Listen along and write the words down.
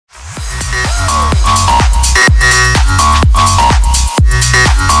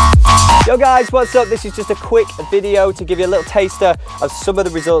guys, what's up? This is just a quick video to give you a little taster of some of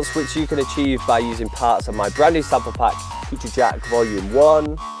the results which you can achieve by using parts of my brand new sample pack, Future Jack Volume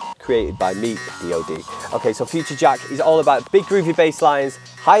 1, created by me, D.O.D. Okay, so Future Jack is all about big groovy bass lines,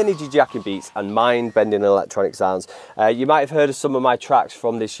 high energy jacking beats and mind-bending electronic sounds. You might have heard of some of my tracks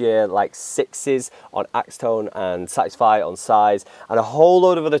from this year, like Sixes on Axtone and on Size, and a whole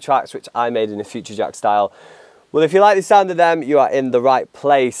load of other tracks which I made in a Future Jack style. Well, if you like the sound of them, you are in the right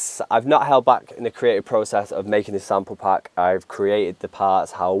place. I've not held back in the creative process of making this sample pack. I've created the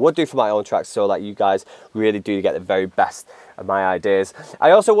parts how I would do for my own tracks so that you guys really do get the very best of my ideas.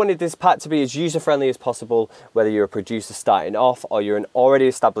 I also wanted this pack to be as user-friendly as possible, whether you're a producer starting off or you're an already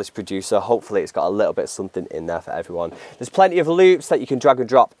established producer. Hopefully it's got a little bit of something in there for everyone. There's plenty of loops that you can drag and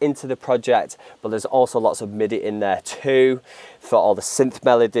drop into the project, but there's also lots of MIDI in there too for all the synth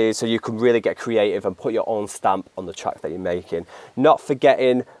melodies, so you can really get creative and put your own stamp on the track that you're making. Not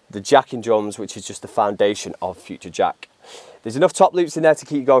forgetting the jacking drums, which is just the foundation of Future Jack. There's enough top loops in there to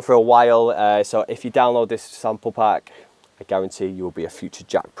keep you going for a while, so if you download this sample pack, I guarantee you will be a Future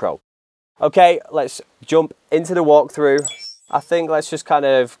Jack pro. Okay, let's jump into the walkthrough. I think let's just kind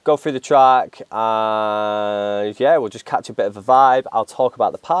of go through the track and yeah, we'll just catch a bit of a vibe. I'll talk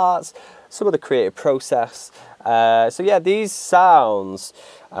about the parts, some of the creative process. So yeah, these sounds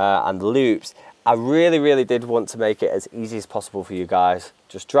and loops, I really did want to make it as easy as possible for you guys.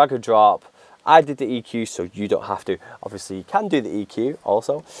 Just drag and drop. I did the EQ, so you don't have to. Obviously, you can do the EQ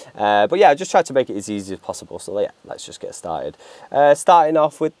also. But yeah, I just tried to make it as easy as possible. So yeah, let's just get started. Starting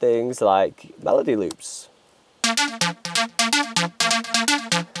off with things like melody loops.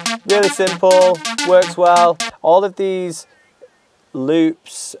 Really simple, works well. All of these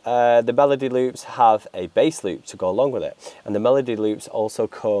loops, the melody loops have a bass loop to go along with it. And the melody loops also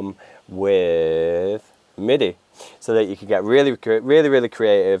come with MIDI, so that you can get really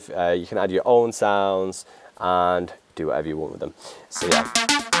creative. You can add your own sounds and do whatever you want with them. So yeah,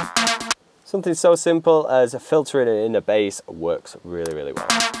 something so simple as filtering it in a bass works really well.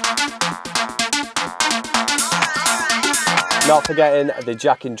 Not forgetting the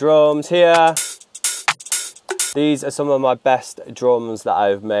jacking drums here. These are some of my best drums that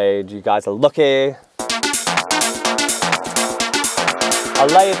I've made. You guys are lucky. I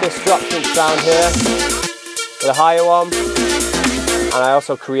layered this drop synth sound here with a higher one, and I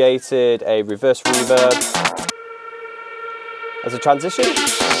also created a reverse reverb as a transition.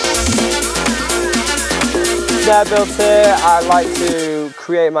 Snare builds here, I like to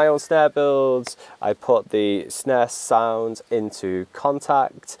create my own snare builds. I put the snare sounds into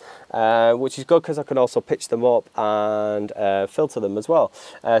Contact, which is good because I can also pitch them up and filter them as well.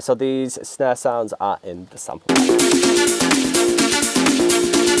 So these snare sounds are in the sample.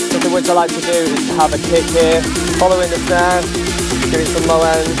 Something which I like to do is to have a kick here, following the snare, give it some low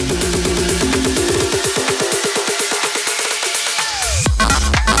end.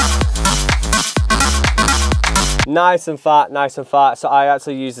 Nice and fat, nice and fat. So I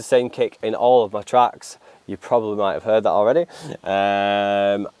actually use the same kick in all of my tracks. You probably might have heard that already.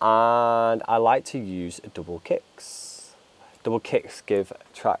 And I like to use double kicks. Double kicks give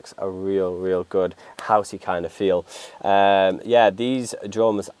tracks a real good housey kind of feel. Yeah, these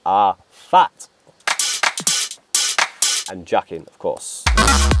drums are fat. And jacking, of course.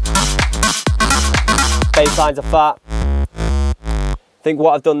 Bass lines are fat. I think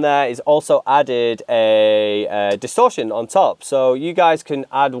what I've done there is also added a distortion on top. So you guys can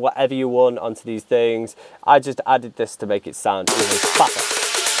add whatever you want onto these things. I just added this to make it sound even fatter.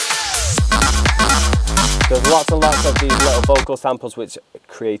 There's lots and lots of these little vocal samples which I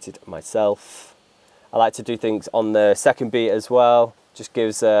created myself. I like to do things on the second beat as well. Just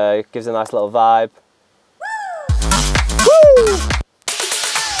gives a nice little vibe. Woo!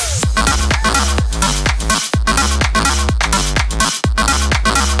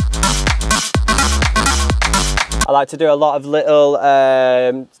 I like to do a lot of little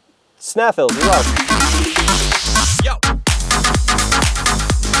snare fills as well. Yo.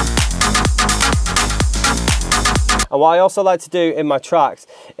 And what I also like to do in my tracks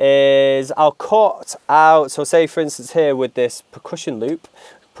is I'll cut out, so say for instance here with this percussion loop,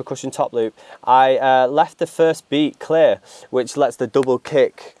 percussion top loop, I left the first beat clear, which lets the double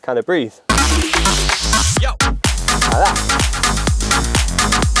kick kind of breathe. Yo. Like that.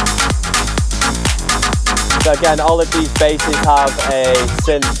 So again, all of these basses have a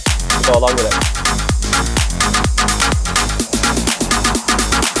synth to go along with it.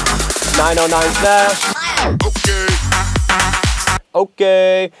 909 snare.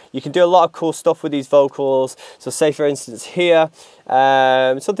 okay. You can do a lot of cool stuff with these vocals. So say for instance here,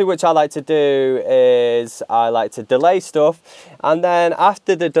 something which I like to do is I like to delay stuff, and then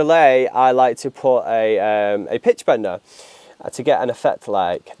after the delay I like to put a pitch bender to get an effect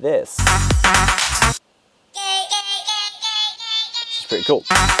like this. Which is pretty cool.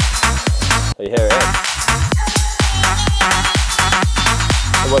 So you hear it.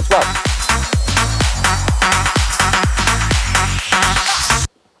 It works well.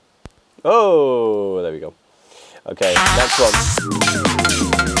 Oh, there we go. Okay, next one.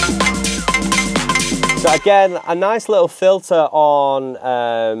 So again, a nice little filter on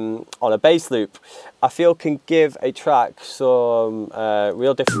a bass loop, I feel can give a track some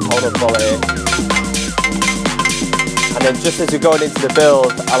real different tonal quality. And then just as we're going into the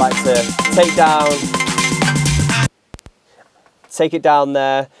build, I like to take it down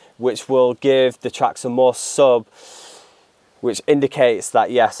there, which will give the track some more sub, which indicates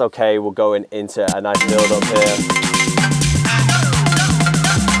that yes, okay, we're going into a nice build up here.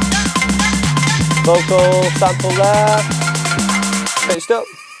 Vocal sample there, pitched up.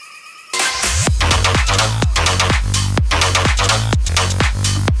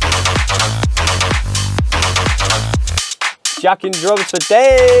 Jacking drums for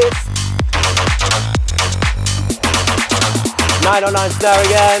days. 909 snare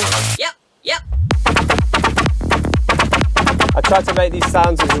again. Yep. I try to make these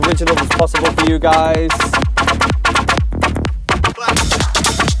sounds as original as possible for you guys.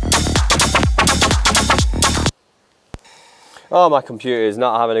 Oh, my computer is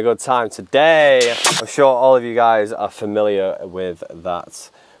not having a good time today. I'm sure all of you guys are familiar with that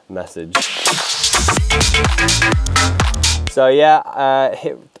message. So yeah,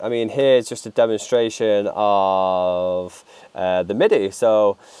 I mean, here's just a demonstration of the MIDI.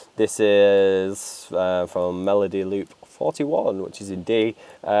 So this is from Melody Loop 41, which is in D.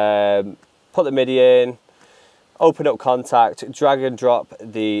 Put the MIDI in, open up Contact, drag and drop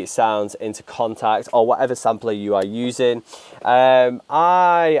the sounds into Contact or whatever sampler you are using.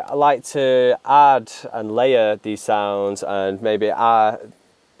 I like to add and layer these sounds, and maybe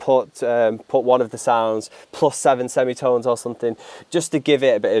put one of the sounds plus 7 semitones or something, just to give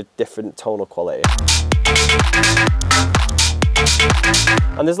it a bit of different tonal quality.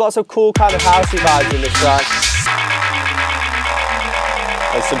 And there's lots of cool kind of housey vibes in this track.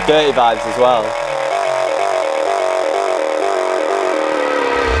 And some dirty vibes as well.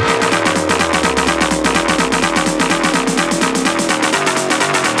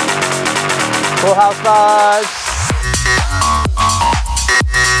 Cool house vibes.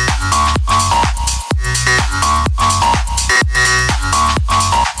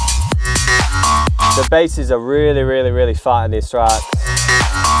 The basses are really fat in these tracks.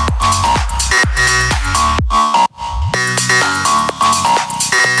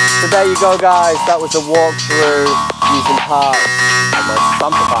 So there you go guys, that was a walkthrough using parts of my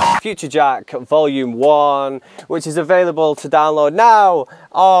Samplepack Future Jack Volume 1, which is available to download now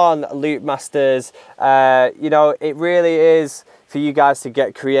on Loop Masters. You know, it really is for you guys to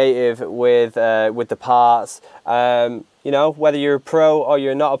get creative with the parts. You know, whether you're a pro or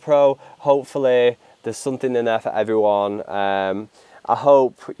you're not a pro, hopefully there's something in there for everyone. I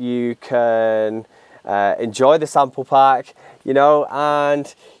hope you can enjoy the Samplepack, you know,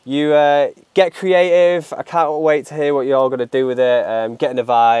 and you get creative. I can't wait to hear what you're all going to do with it. Get in the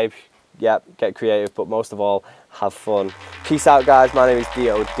vibe, yep, get creative, but most of all, have fun. Peace out guys, my name is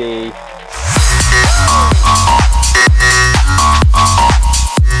D.O.D.